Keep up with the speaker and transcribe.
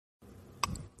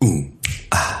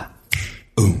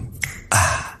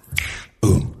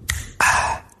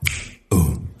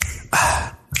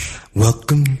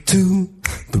Welcome to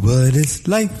the What is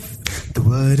Life, the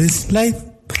What is Life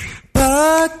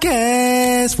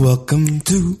podcast. Welcome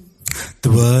to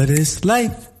the What is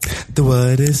Life, the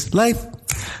What is Life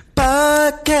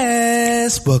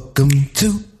podcast. Welcome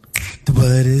to the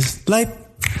What is Life,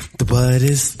 the What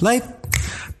is Life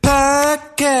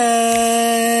podcast,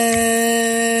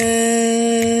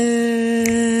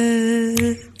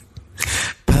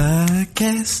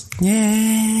 yeah.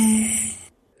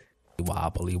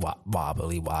 Wobbly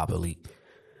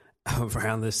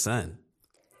around the sun.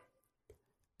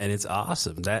 And it's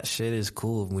awesome. That shit is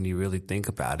cool when you really think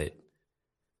about it.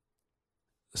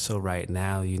 So right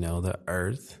now, the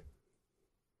earth.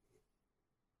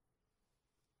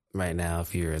 Right now,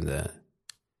 if you're in the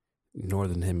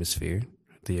northern hemisphere,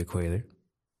 the equator,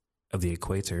 the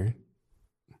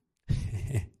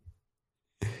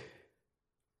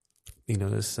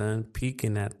sun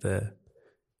peeking at the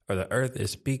earth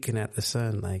is peeking at the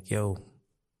sun like, yo,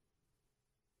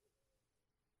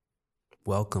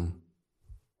 welcome.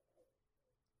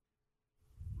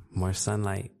 More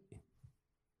sunlight.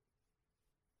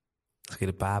 Let's get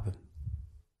it popping.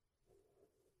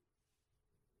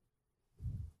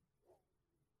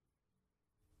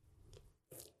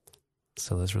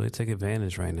 So let's really take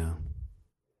advantage right now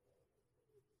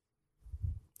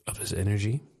of this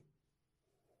energy.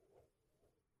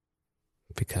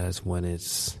 Because when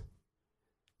it's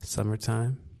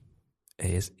summertime,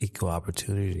 it's equal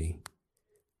opportunity.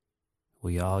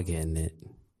 We all getting it.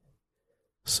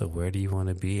 So where do you want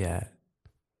to be at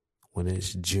when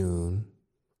it's June,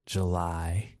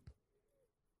 July?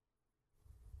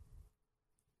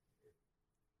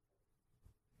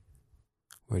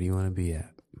 Where do you want to be at?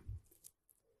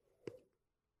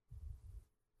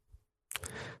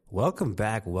 Welcome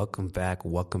back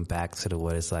to the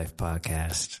What is Life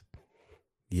podcast.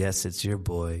 Yes, it's your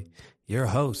boy, your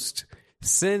host,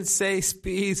 Sensei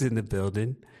Speeds in the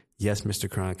building. Yes, Mr.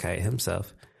 Cronkite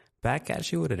himself. Back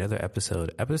at you with another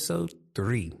episode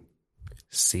 3,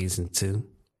 season 2.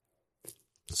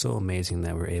 So amazing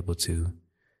that we're able to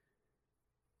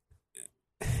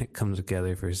come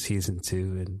together for season 2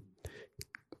 and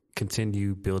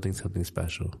continue building something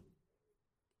special.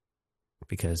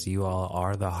 Because you all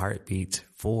are the heartbeat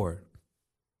for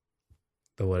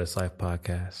the What is Life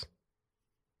podcast.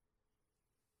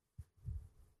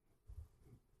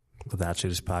 Without you,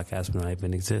 this podcast would not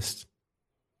even exist.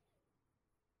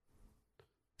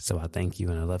 So I thank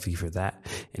you and I love you for that.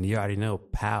 And you already know,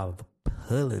 Pal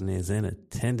Pullin is in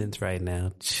attendance right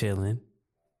now, chilling,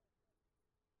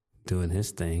 doing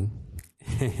his thing.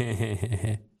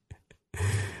 He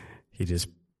just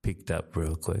perched up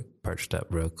real quick.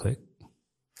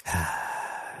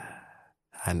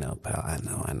 I know, pal. I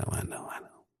know.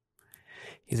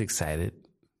 He's excited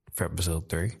for episode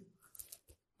 3.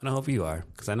 And I hope you are,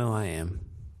 because I know I am.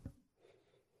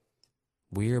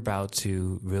 We're about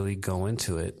to really go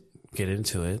into it, get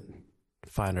into it,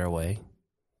 find our way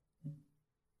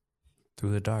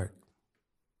through the dark.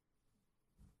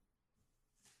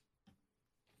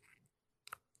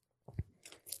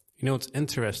 It's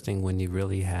interesting when you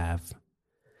really have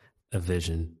a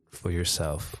vision for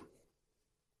yourself.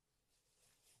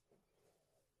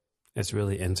 It's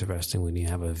really interesting when you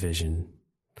have a vision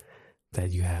that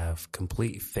you have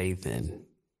complete faith in.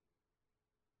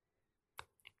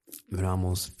 It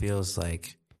almost feels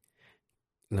like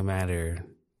no matter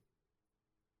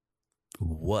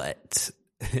what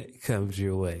comes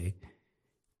your way,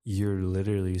 you're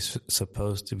literally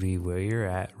supposed to be where you're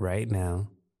at right now,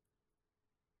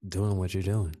 doing what you're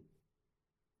doing.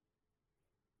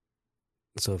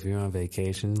 So if you're on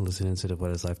vacation, listening to the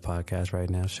What is Life podcast right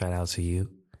now, shout out to you.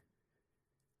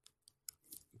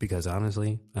 Because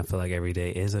honestly, I feel like every day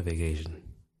is a vacation.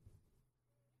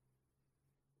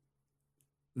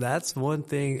 That's one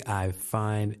thing I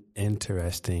find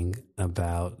interesting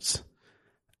about,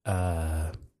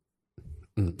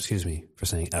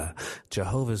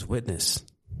 Jehovah's Witness.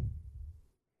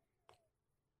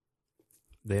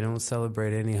 They don't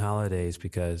celebrate any holidays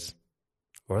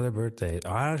or their birthdays.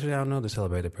 Actually, I don't know if they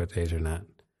celebrate their birthdays or not.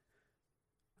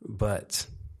 But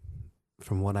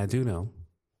from what I do know,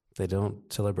 they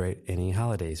don't celebrate any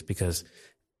holidays because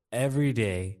every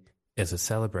day is a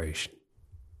celebration.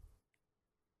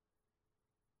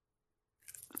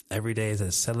 Every day is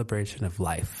a celebration of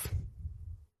life.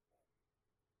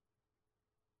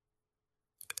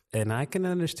 And I can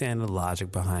understand the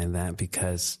logic behind that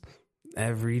because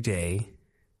every day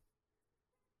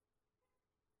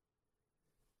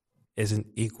is an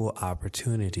equal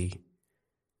opportunity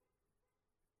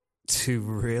to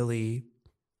really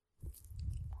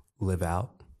live out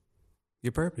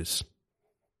your purpose.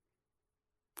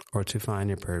 or to find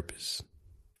your purpose,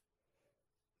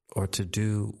 or to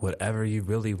do whatever you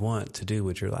really want to do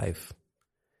with your life,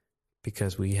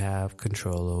 because we have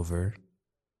control over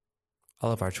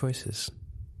all of our choices.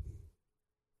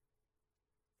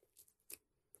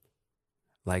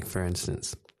 Like, for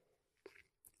instance,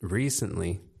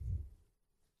 recently,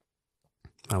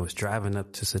 I was driving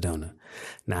up to Sedona.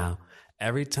 Now,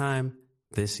 every time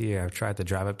this year I've tried to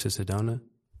drive up to Sedona,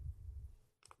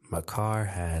 my car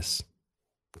has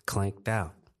clanked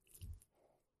out.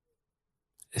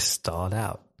 It's stalled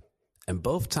out. And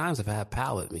both times I've had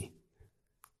Pal with me.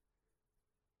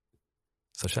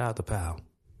 So shout out to Pal,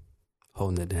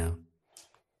 holding it down.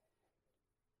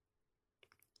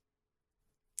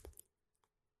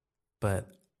 But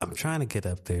I'm trying to get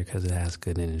up there because it has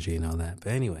good energy and all that.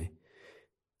 But anyway,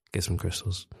 get some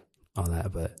crystals, all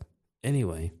that. But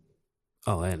anyway,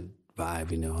 oh, and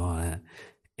vibe, all that.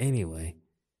 Anyway,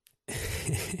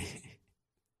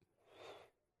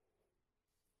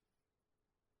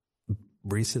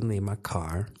 recently my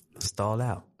car stalled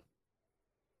out.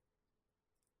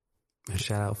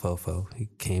 Shout out Fofo. He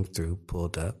came through,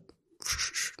 pulled up,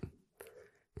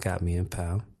 got me and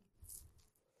Pal.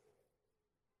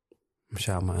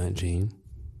 Shout out my Aunt Jean.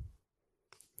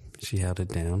 She held it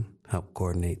down, helped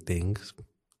coordinate things,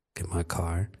 get my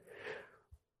car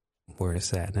where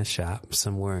it's at in a shop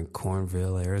somewhere in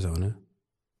Cornville, Arizona.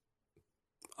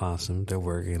 Awesome. They're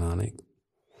working on it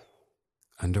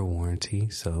under warranty.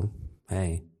 So,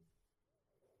 hey,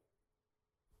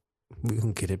 we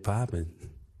gonna get it popping.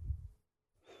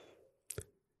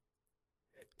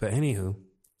 But anywho,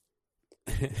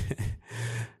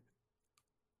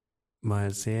 my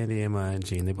Aunt Sandy and my Aunt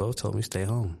Jean, they both told me stay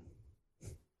home.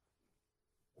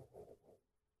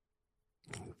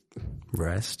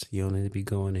 Rest. You don't need to be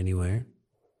going anywhere.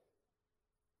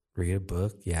 Read a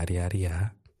book, yada, yada,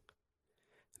 yada.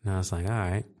 And I was like, all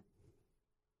right.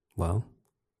 Well,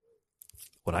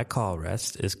 what I call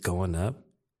rest is going up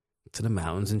to the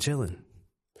mountains and chilling.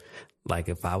 Like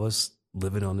if I was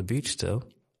living on the beach still,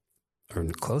 or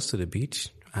close to the beach,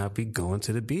 I'd be going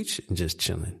to the beach and just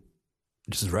chilling,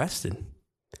 just resting.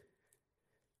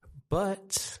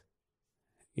 But,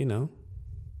 and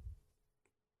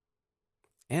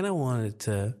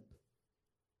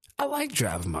I like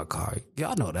driving my car.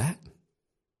 Y'all know that.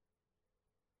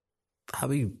 I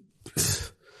mean,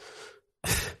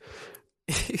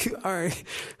 all right,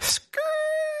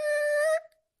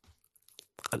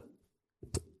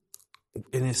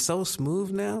 and it's so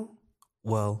smooth now.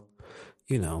 Well,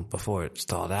 before it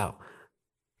stalled out,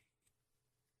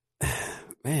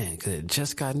 man, because it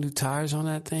just got new tires on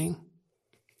that thing.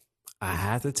 I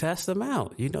had to test them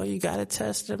out. You got to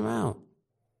test them out.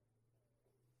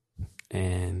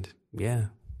 And yeah,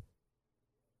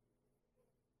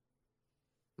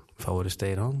 if I would have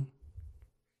stayed home,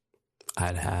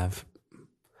 I'd have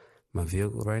my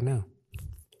vehicle right now.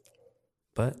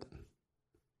 But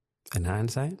in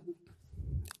hindsight,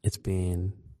 it's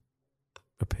being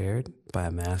repaired by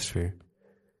a master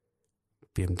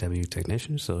BMW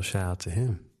technician. So shout out to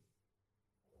him.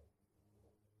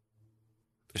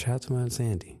 Shout out to my Aunt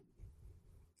Sandy.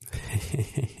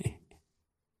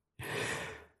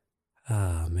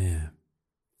 Oh, man.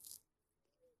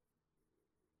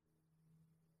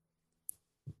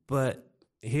 But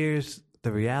here's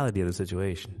the reality of the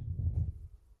situation.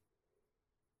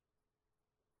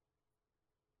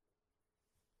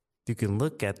 You can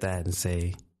look at that and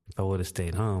say, if I would have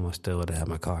stayed home, I still would have had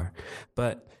my car.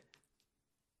 But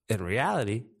in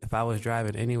reality, if I was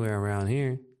driving anywhere around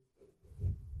here,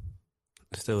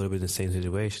 it still would have been the same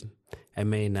situation. It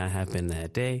may not have been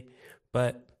that day,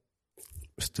 but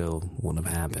still wouldn't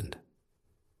have happened.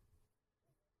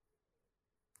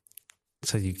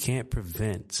 So you can't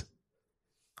prevent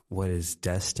what is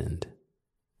destined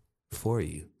for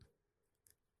you.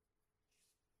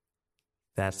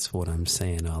 That's what I'm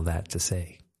saying, all that to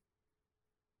say.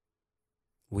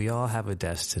 We all have a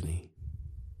destiny.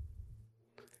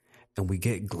 And we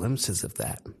get glimpses of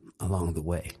that along the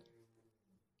way.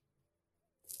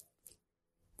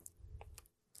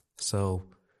 So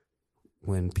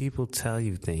when people tell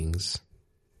you things,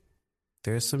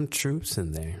 there's some truths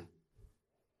in there.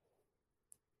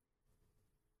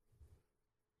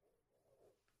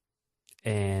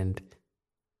 And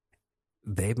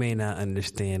they may not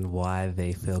understand why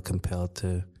they feel compelled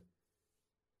to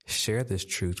share this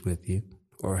truth with you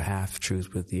or half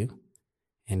truth with you.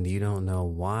 And you don't know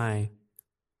why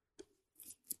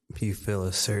you feel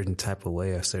a certain type of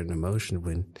way, a certain emotion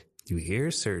when you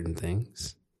hear certain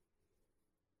things.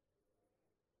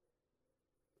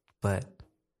 But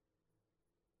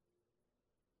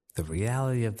the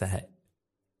reality of that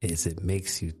is it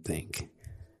makes you think.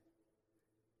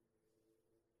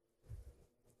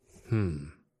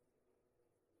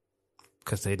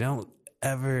 Because they don't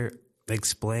ever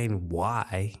explain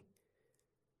why.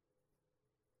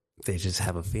 They just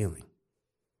have a feeling.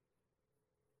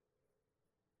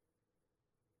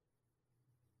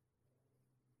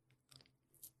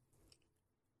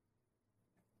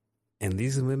 And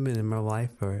these women in my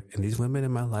life are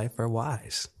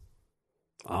wise.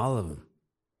 All of them.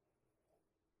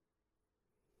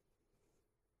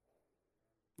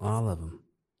 All of them.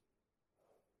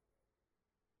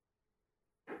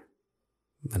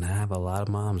 And I have a lot of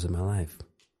moms in my life.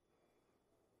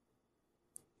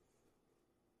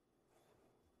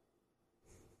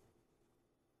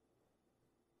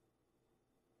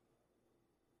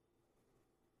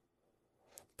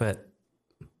 But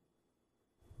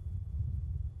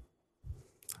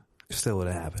still would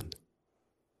have happened.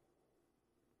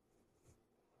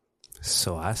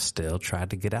 So I still tried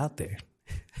to get out there.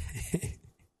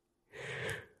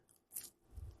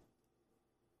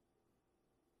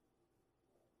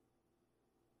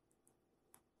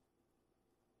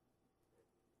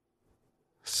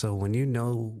 So when you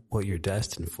know what you're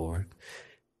destined for,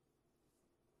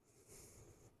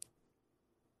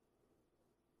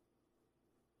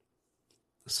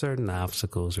 certain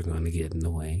obstacles are going to get in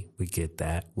the way. We get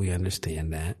that. We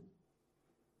understand that.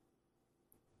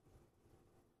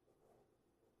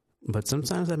 But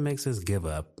sometimes that makes us give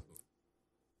up.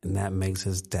 And that makes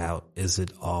us doubt, is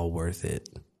it all worth it?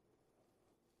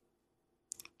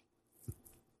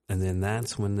 And then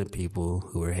that's when the people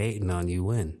who are hating on you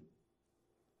win.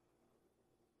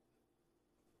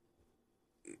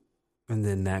 And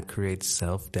then that creates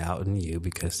self-doubt in you,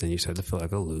 because then you start to feel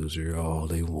like a loser. Oh,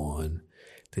 they won.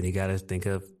 Then you got to think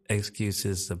of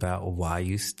excuses about why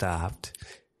you stopped.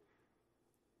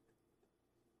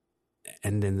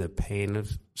 And then the pain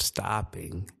of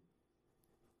stopping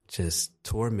just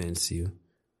torments you,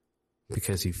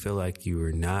 because you feel like you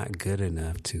were not good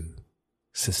enough to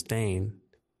sustain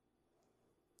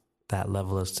that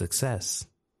level of success.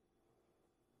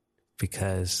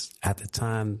 Because at the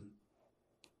time,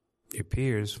 your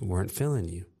peers weren't feeling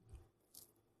you.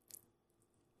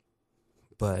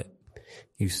 But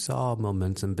you saw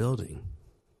momentum building.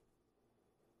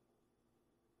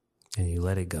 And you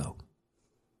let it go.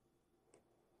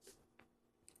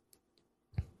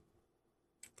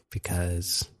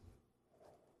 Because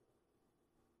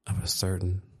of a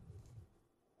certain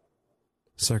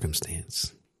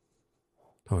circumstance,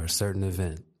 or a certain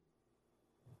event,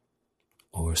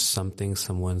 or something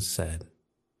someone said.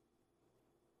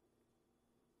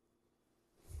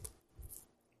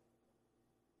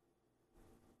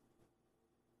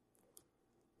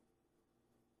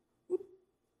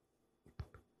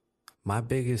 My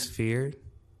biggest fear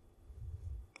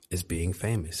is being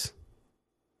famous.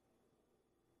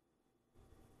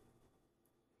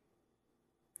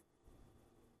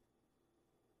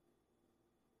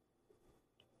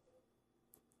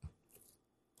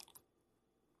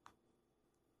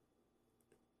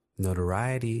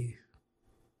 Notoriety,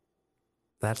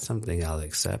 that's something I'll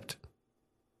accept.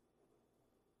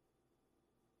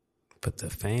 But the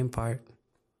fame part,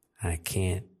 I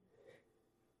can't.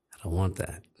 I don't want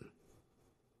that.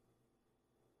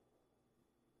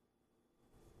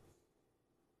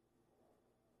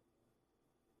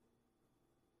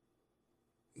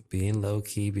 Being low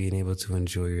key, being able to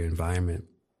enjoy your environment,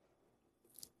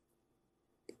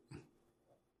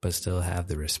 but still have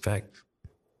the respect.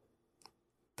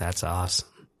 That's awesome.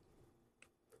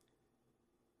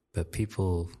 But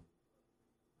people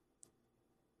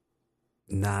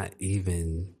not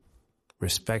even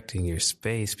respecting your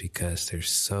space because they're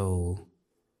so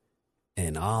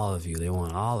in awe of you. They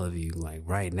want all of you, like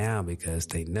right now, because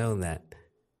they know that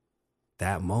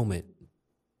that moment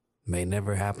may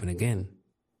never happen again.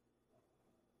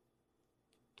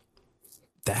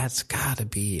 That's gotta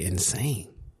be insane.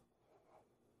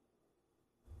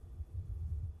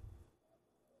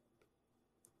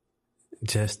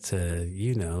 Just to,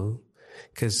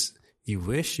 because you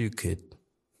wish you could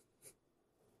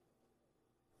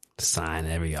sign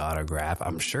every autograph.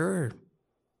 I'm sure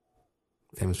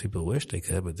famous people wish they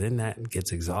could, but then that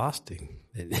gets exhausting.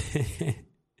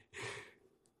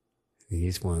 You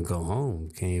just want to go home.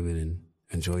 You can't even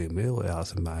enjoy a meal without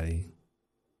somebody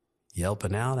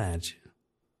yelping out at you.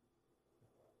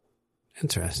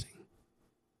 Interesting.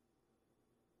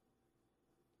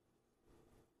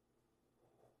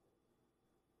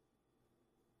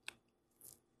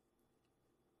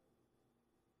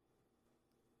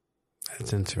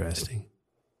 That's interesting.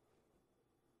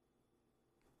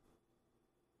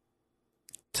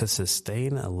 To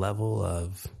sustain a level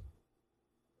of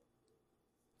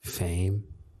fame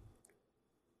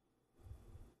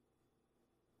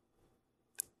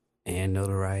and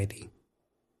notoriety.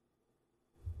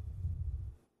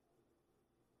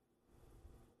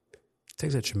 It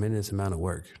takes a tremendous amount of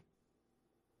work.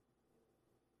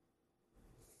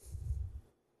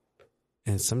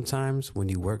 And sometimes when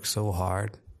you work so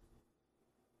hard,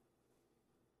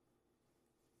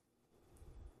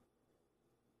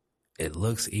 it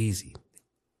looks easy.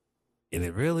 And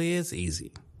it really is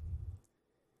easy.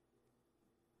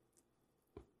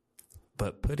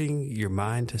 But putting your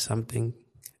mind to something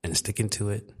and sticking to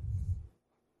it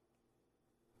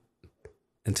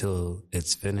until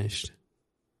it's finished,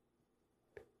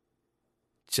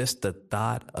 just the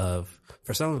thought of,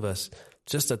 for some of us,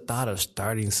 just the thought of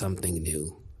starting something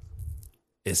new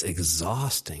is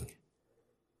exhausting.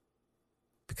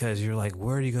 Because you're like,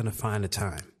 where are you going to find the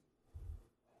time?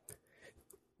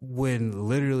 When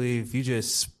literally, if you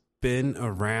just spin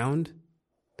around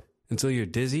until you're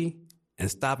dizzy and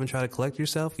stop and try to collect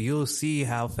yourself, you'll see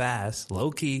how fast,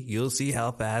 low key, you'll see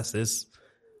how fast this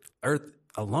earth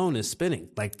alone is spinning.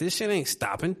 Like, this shit ain't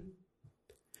stopping.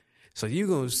 So you're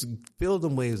going to feel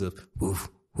them waves of woof,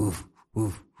 woof,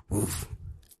 woof, woof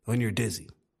when you're dizzy.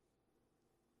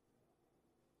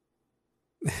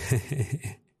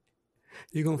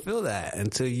 You're going to feel that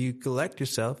until you collect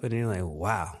yourself and you're like,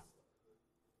 wow.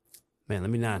 Man,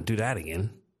 let me not do that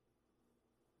again.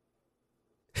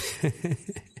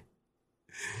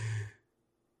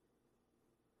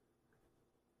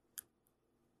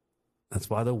 That's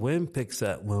why the wind picks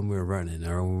up when we're running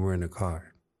or when we're in the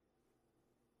car.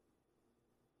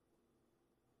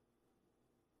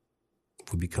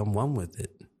 We become one with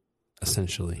it,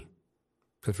 essentially.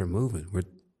 Because we're moving. We're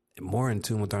more in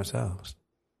tune with ourselves.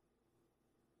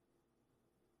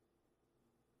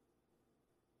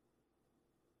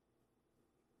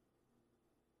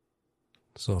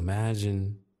 So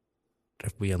imagine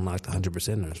if we unlocked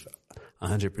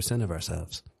 100% of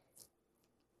ourselves.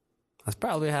 That's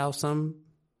probably how some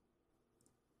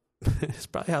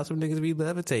niggas be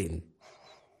levitating.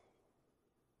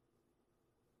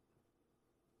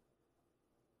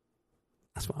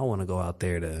 That's why I want to go out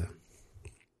there to,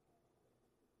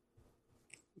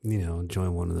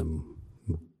 join one of them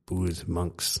Buddhist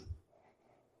monks.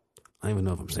 I don't even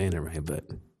know if I'm saying it right, but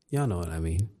y'all know what I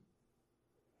mean.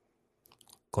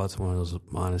 Go out to one of those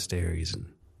monasteries and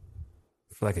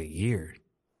for like a year.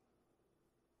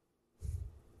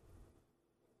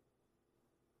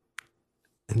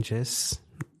 And just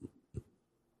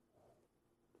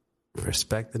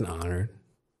respect and honor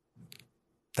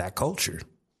that culture.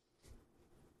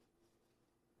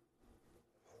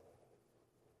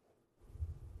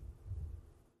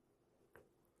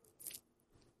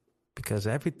 Because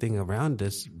everything around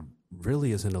us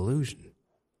really is an illusion.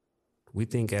 We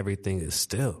think everything is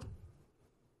still.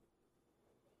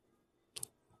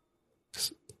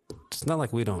 It's not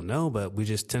like we don't know, but we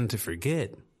just tend to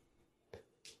forget.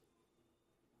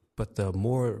 But the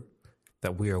more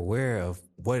that we are aware of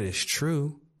what is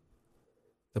true,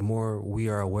 the more we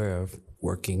are aware of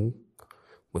working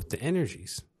with the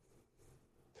energies.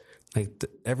 Like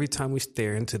every time we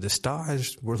stare into the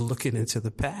stars, we're looking into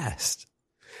the past.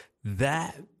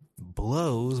 That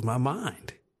blows my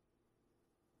mind.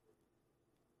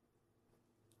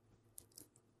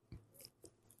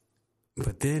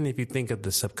 But then if you think of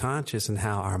the subconscious and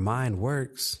how our mind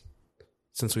works,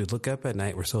 since we look up at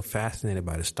night, we're so fascinated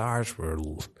by the stars. We're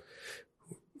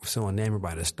so enamored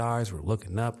by the stars. We're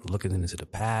looking up, we're looking into the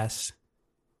past.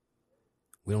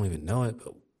 We don't even know it,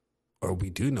 or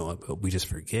we do know it, but we just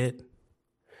forget.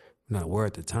 We're not aware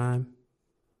at the time.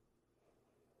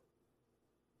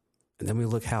 And then we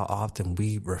look how often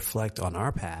we reflect on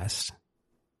our past.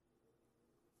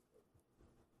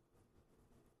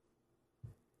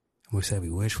 And we say,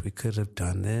 we wish we could have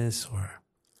done this, or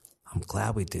I'm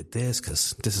glad we did this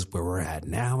because this is where we're at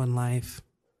now in life.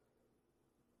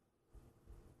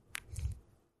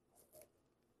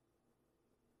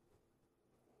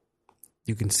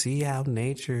 You can see how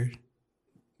nature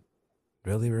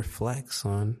really reflects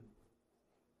on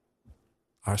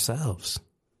ourselves.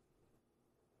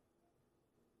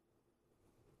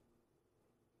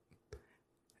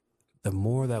 The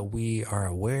more that we are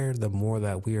aware, the more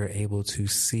that we are able to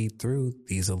see through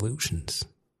these illusions.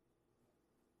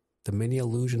 The many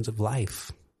illusions of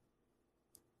life.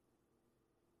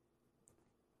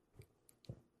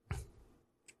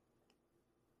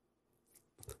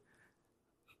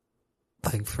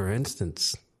 Like, for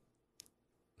instance,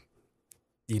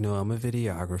 I'm a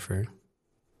videographer.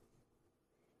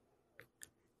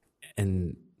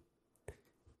 And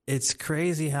it's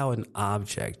crazy how an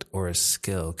object or a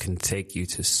skill can take you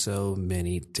to so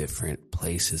many different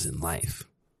places in life.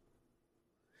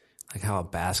 Like how a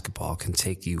basketball can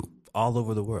take you all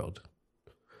over the world,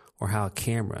 or how a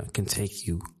camera can take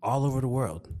you all over the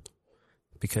world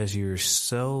because you're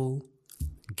so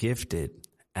gifted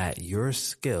at your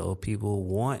skill. People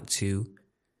want to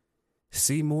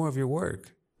see more of your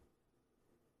work.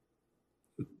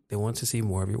 They want to see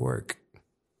more of your work,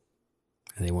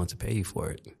 and they want to pay you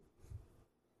for it.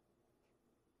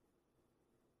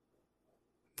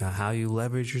 Now, how you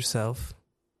leverage yourself,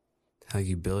 how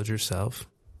you build yourself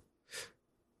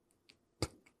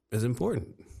is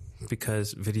important,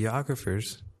 because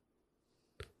videographers,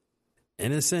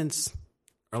 in a sense,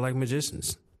 are like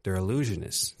magicians. They're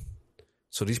illusionists.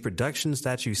 So these productions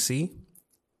that you see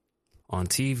on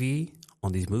TV,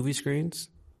 on these movie screens,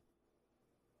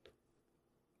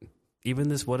 even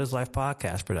this What is Life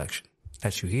podcast production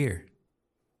that you hear,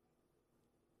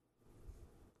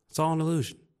 it's all an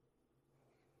illusion.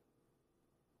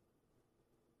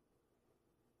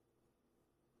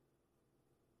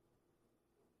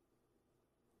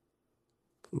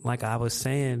 Like I was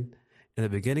saying in the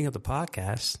beginning of the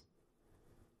podcast,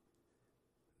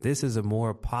 this is a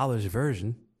more polished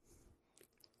version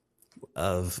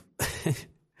of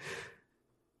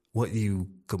what you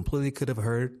completely could have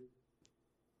heard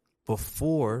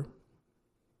before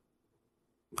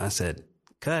I said,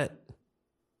 get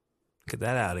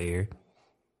that out of here.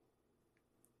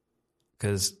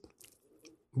 Because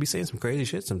we be saying some crazy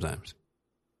shit sometimes.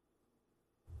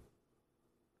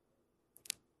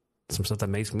 Some stuff that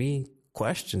makes me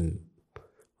question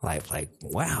life, like,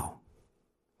 wow.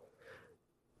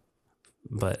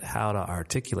 But how to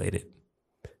articulate it.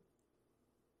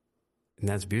 And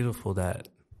that's beautiful that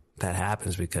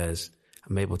happens, because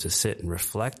I'm able to sit and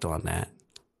reflect on that,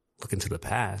 look into the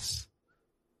past,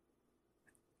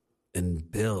 and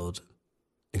build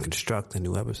and construct a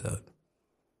new episode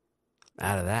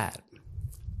out of that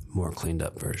more cleaned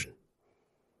up version.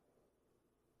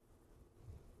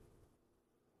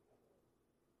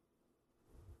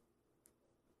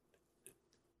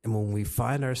 And when we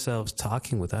find ourselves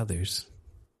talking with others,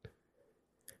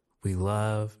 we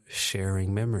love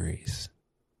sharing memories.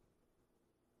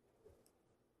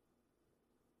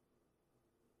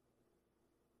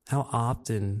 How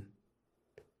often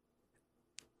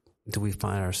do we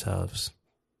find ourselves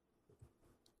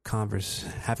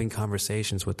having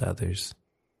conversations with others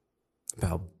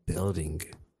about building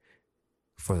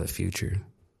for the future,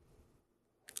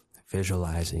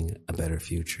 visualizing a better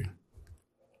future?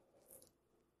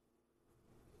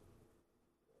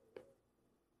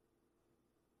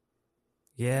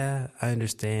 Yeah, I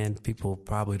understand people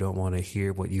probably don't want to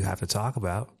hear what you have to talk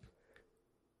about,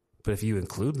 but if you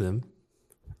include them,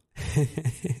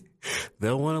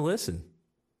 they'll want to listen.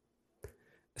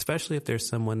 Especially if there's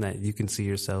someone that you can see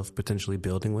yourself potentially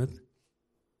building with.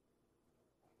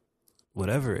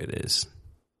 Whatever it is,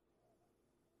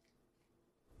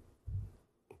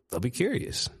 they'll be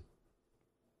curious.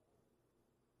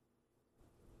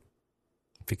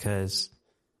 Because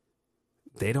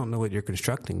they don't know what you're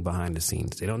constructing behind the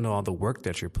scenes. They don't know all the work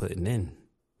that you're putting in.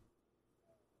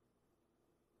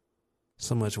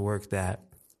 So much work that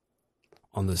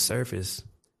on the surface,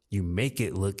 you make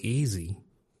it look easy.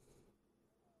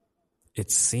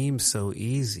 It seems so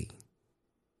easy.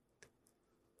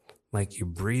 Like you're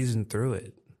breezing through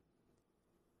it.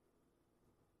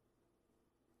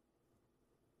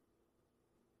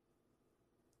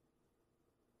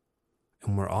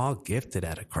 And we're all gifted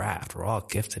at a craft. We're all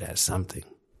gifted at something.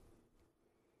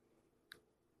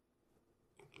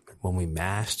 When we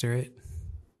master it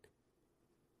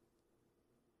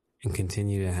and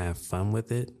continue to have fun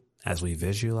with it as we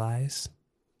visualize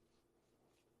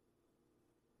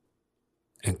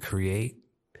and create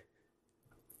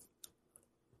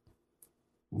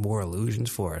more illusions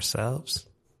for ourselves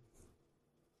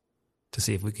to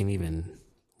see if we can even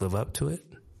live up to it.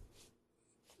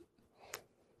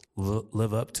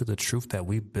 Live up to the truth that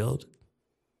we build.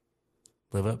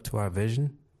 Live up to our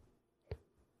vision.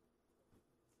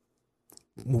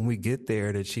 When we get there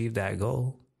and achieve that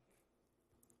goal,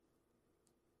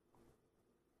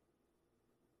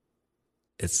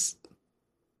 it's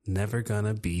never going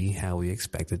to be how we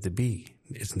expect it to be.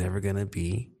 It's never going to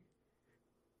be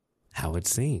how it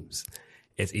seems.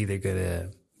 It's either going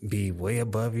to be way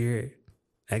above your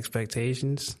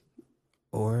expectations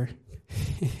or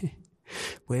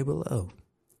way below.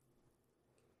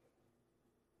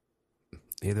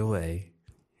 Either way,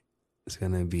 it's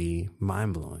going to be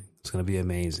mind-blowing. It's going to be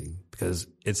amazing because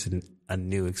it's a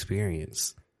new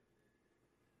experience.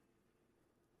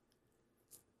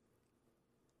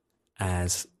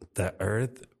 As the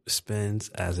earth spins,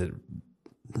 as it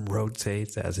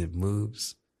rotates, as it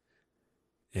moves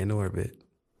in orbit,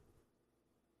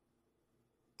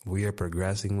 We are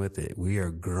progressing with it. We are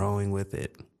growing with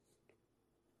it.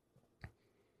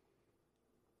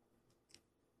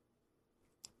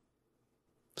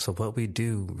 So what we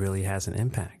do really has an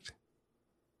impact.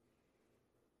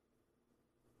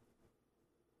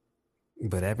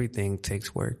 But everything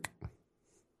takes work.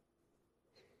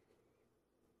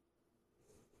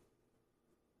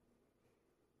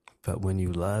 But when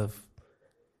you love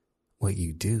what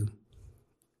you do,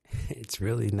 it's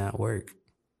really not work.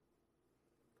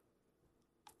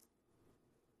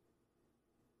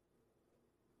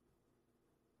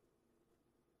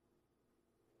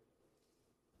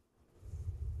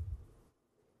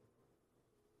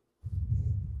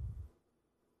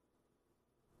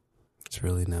 It's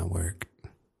really not work.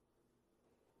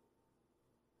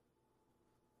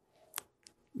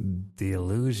 The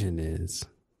illusion is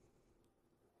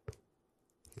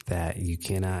that you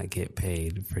cannot get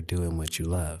paid for doing what you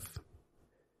love.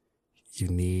 You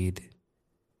need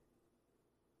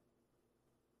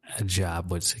a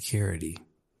job with security.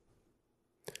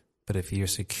 But if you're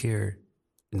secure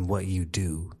in what you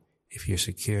do, if you're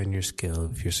secure in your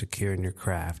skill, if you're secure in your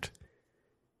craft,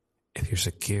 if you're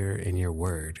secure in your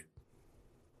word,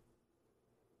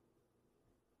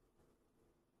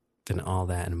 then all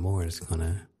that and more is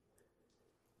gonna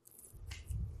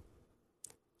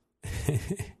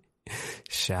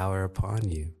shower upon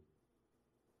you.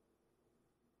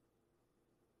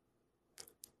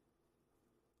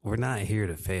 We're not here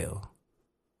to fail.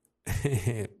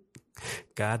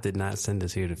 God did not send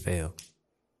us here to fail.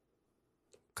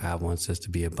 God wants us to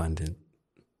be abundant.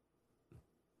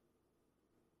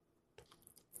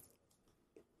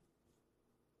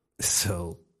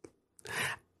 So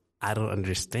I don't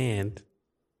understand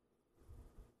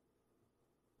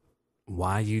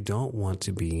why you don't want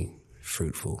to be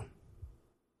fruitful.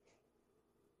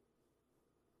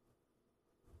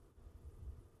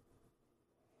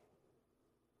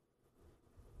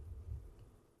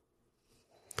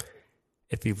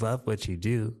 If you love what you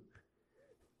do,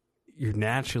 you're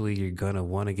going to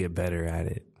want to get better at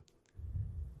it.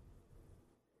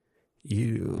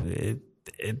 It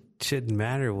shouldn't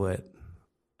matter what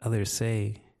others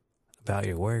say about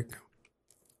your work,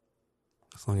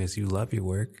 as long as you love your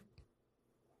work.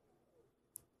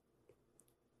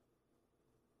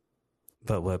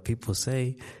 But what people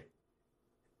say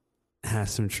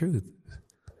has some truth.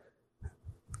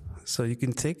 So you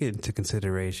can take it into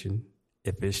consideration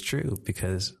if it's true,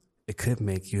 because it could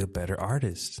make you a better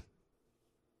artist.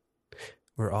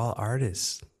 We're all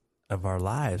artists of our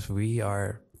lives. We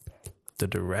are the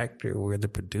director, we're the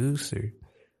producer.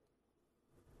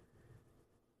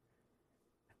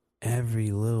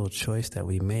 Every little choice that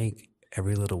we make,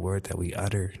 every little word that we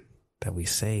utter, that we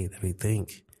say, that we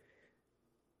think,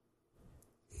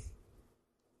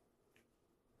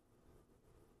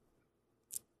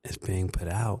 is being put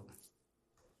out.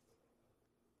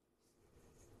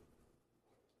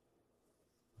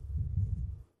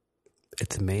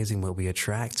 It's amazing what we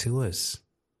attract to us.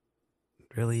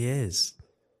 It really is.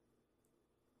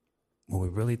 When we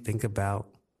really think about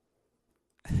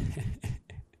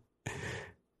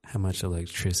how much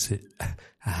electricity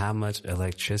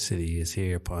is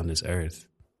here upon this earth,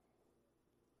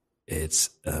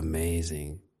 it's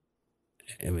amazing.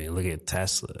 I mean, look at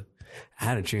Tesla. I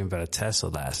had a dream about a Tesla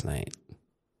last night.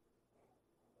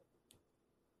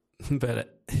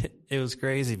 But it was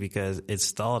crazy because it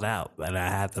stalled out and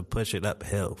I had to push it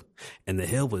uphill. And the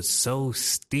hill was so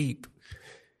steep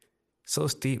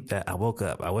that I woke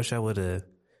up. I wish I would have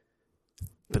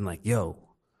been like, yo,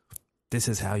 this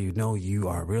is how you know you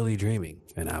are really dreaming.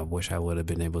 And I wish I would have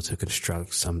been able to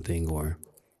construct something or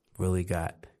really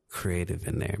got creative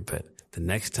in there. But the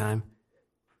next time,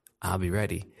 I'll be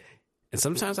ready. And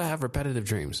sometimes I have repetitive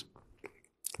dreams.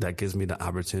 That gives me the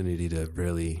opportunity to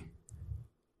really,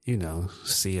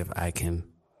 see if I can,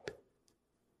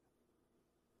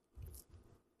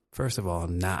 first of all,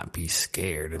 not be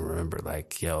scared and remember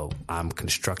like, yo, I'm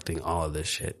constructing all of this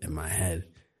shit in my head.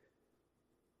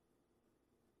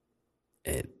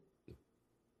 It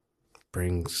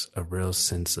brings a real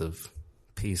sense of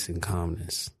peace and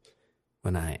calmness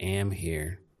when I am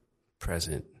here,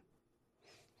 present,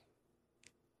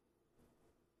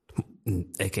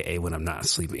 aka when I'm not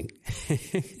sleeping.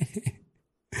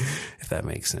 If that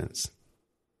makes sense.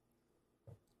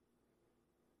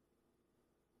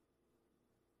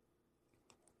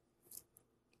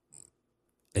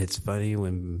 It's funny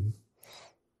when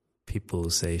people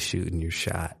say shooting your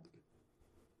shot,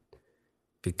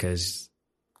 because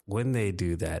when they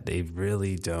do that, they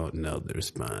really don't know the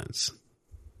response.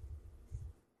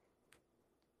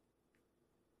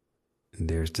 And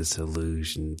there's this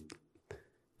illusion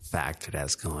factor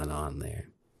that's going on there.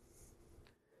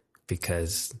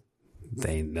 because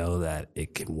they know that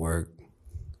it can work,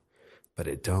 but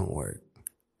it don't work.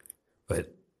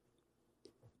 But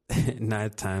 9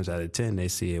 times out of 10, they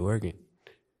see it working.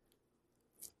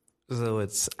 So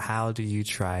it's, how do you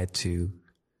try to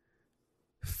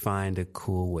find a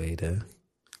cool way to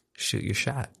shoot your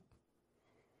shot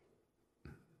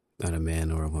at a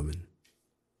man or a woman,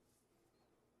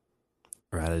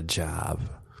 or at a job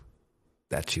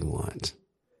that you want,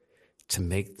 to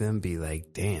make them be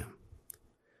like, damn,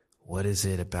 what is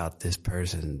it about this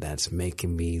person that's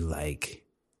making me like,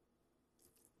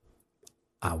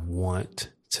 I want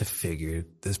to figure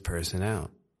this person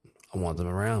out. I want them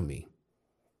around me.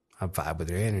 I vibe with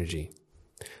their energy.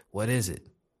 What is it?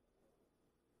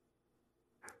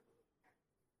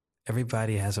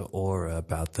 Everybody has an aura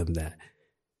about them that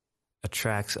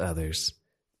attracts others,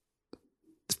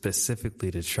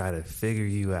 specifically to try to figure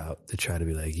you out, to try to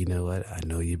be like, you know what? I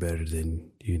know you better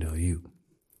than you know you.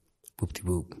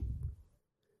 Whoop-de-whoop.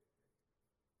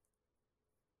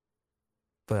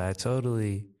 But I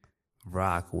totally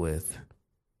rock with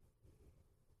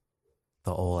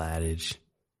the old adage,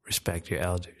 respect your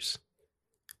elders.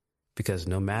 Because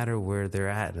no matter where they're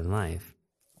at in life,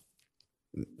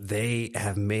 they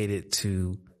have made it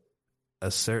to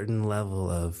a certain level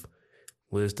of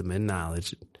wisdom and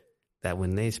knowledge that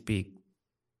when they speak,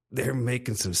 they're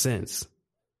making some sense.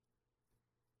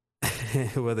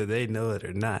 Whether they know it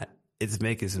or not, it's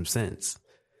making some sense.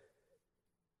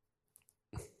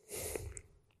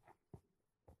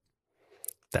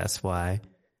 That's why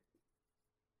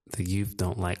the youth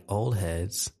don't like old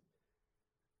heads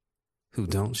who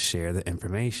don't share the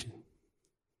information.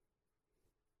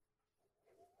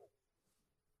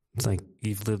 It's like,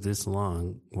 you've lived this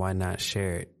long, why not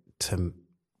share it to,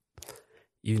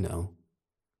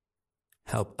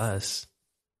 help us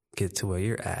get to where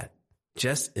you're at,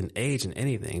 just in age and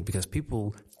anything, because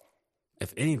people,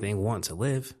 if anything, want to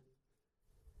live.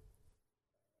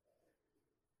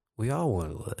 We all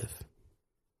want to live.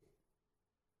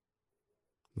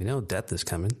 We know death is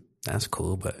coming. That's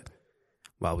cool, but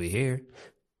while we're here,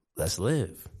 let's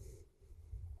live.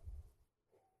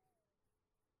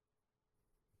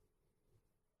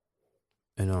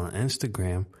 And on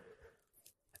Instagram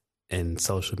and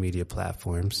social media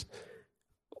platforms,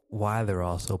 why they're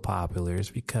all so popular is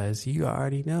because you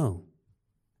already know.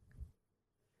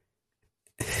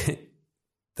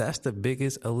 That's the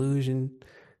biggest illusion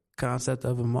concept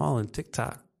of them all in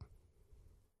TikTok.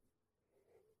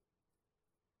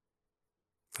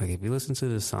 Like, if you listen to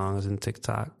the songs in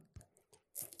TikTok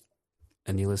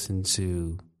and you listen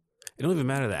to, it don't even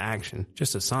matter the action,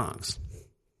 just the songs.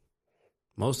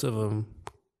 Most of them,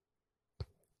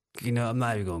 I'm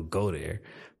not even going to go there,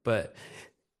 but,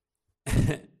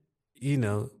 at the end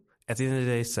of the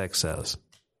day, sex sells.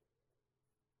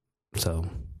 So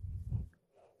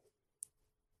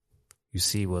you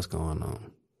see what's going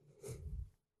on.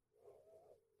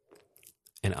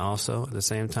 And also, at the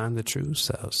same time, the truth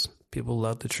sells. People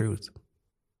love the truth.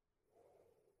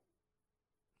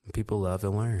 People love to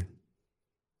learn.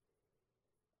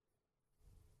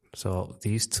 So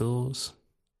these tools,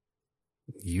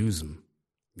 use them.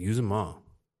 Use them all.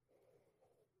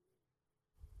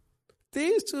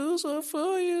 These tools are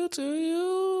for you to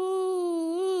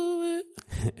use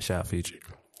it. Shout Future.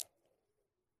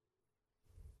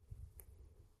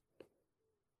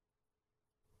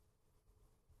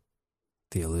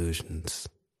 The illusions.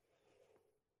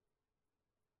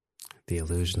 The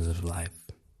illusions of life.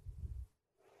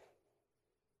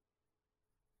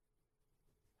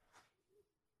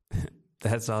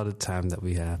 That's all the time that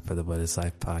we have for the What is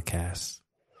Life podcast.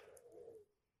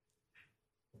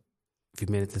 If you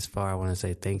made it this far, I want to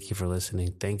say thank you for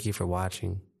listening. Thank you for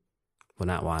watching. Well,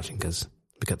 not watching because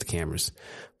we cut the cameras.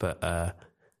 But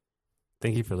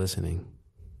thank you for listening.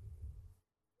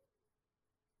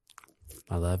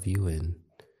 I love you, and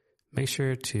make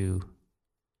sure to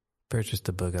purchase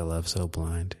the book I Love So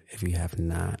Blind if you have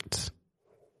not,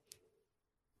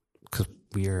 because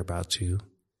we are about to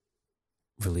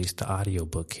release the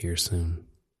audiobook here soon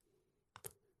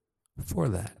for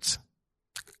that.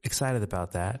 Excited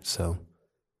about that, so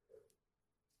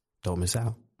don't miss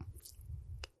out.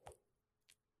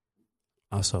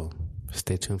 Also,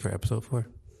 stay tuned for episode 4.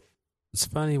 It's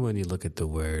funny when you look at the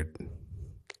word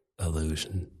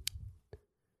illusion.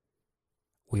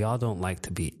 We all don't like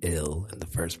to be ill in the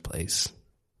first place.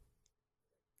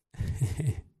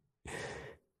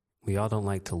 We all don't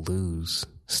like to lose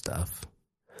stuff,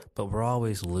 but we're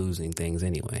always losing things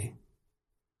anyway.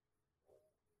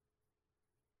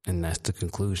 And that's the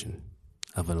conclusion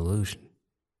of an illusion.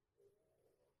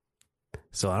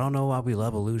 So I don't know why we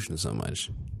love illusion so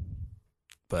much,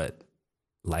 but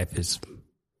life is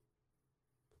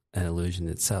an illusion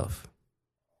itself.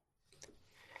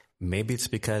 Maybe it's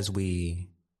because we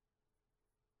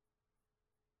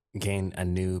gain a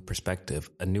new perspective,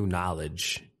 a new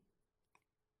knowledge.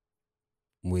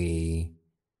 We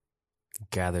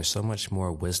gather so much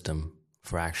more wisdom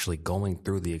for actually going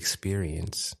through the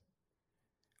experience.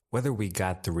 Whether we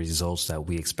got the results that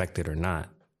we expected or not,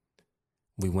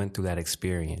 we went through that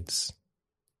experience.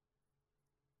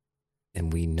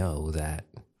 And we know that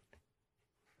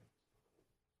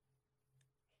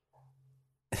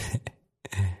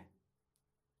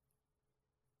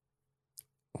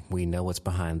we know what's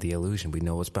behind the illusion. We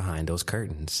know what's behind those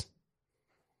curtains.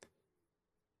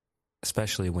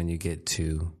 Especially when you get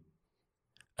to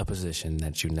a position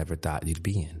that you never thought you'd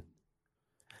be in.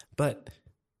 But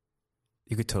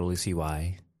you could totally see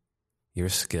why your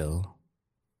skill,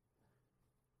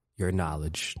 your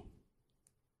knowledge,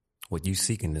 what you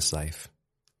seek in this life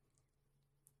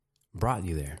brought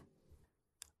you there.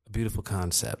 A beautiful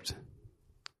concept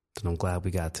that I'm glad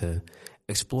we got to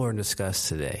explore and discuss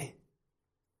today.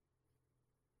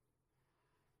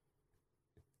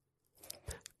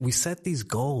 We set these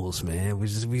goals, man.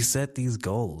 We set these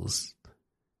goals.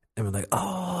 And we're like,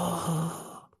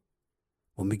 oh,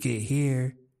 when we get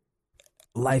here,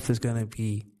 life is going to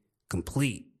be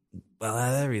complete. I'll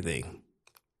have everything.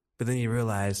 But then you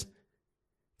realize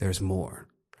there's more.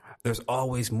 There's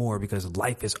always more because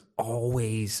life is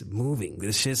always moving.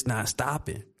 This shit's not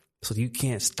stopping. So you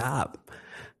can't stop.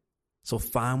 So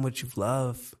find what you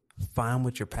love. Find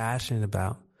what you're passionate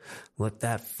about. Let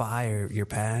that fire your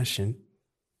passion.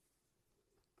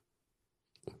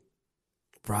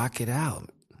 Rock it out.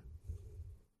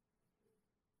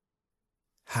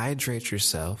 Hydrate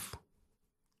yourself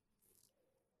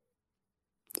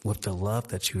with the love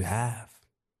that you have.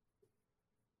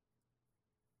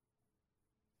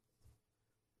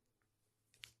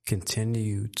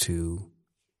 Continue to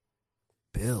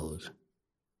build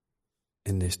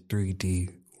in this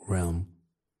 3D realm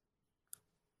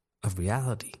of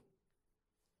reality.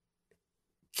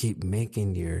 Keep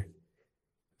making your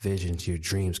visions, your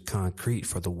dreams concrete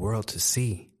for the world to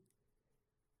see.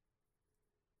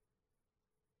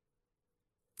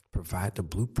 Provide the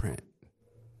blueprint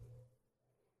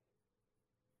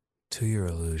to your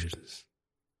illusions.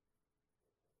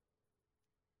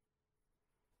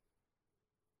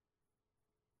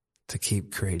 To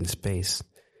keep creating space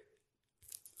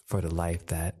for the life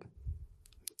that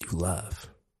you love.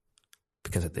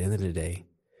 Because at the end of the day,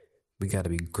 we got to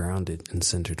be grounded and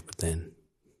centered within.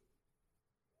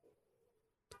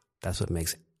 That's what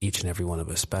makes each and every one of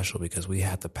us special, because we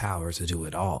have the power to do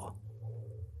it all.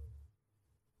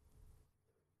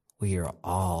 We are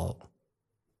all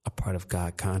a part of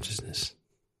God consciousness.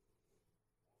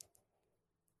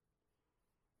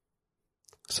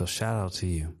 So shout out to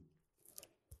you.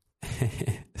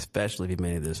 Especially if you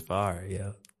made it this far,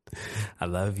 yo. I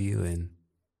love you, and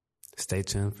stay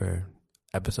tuned for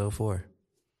episode 4.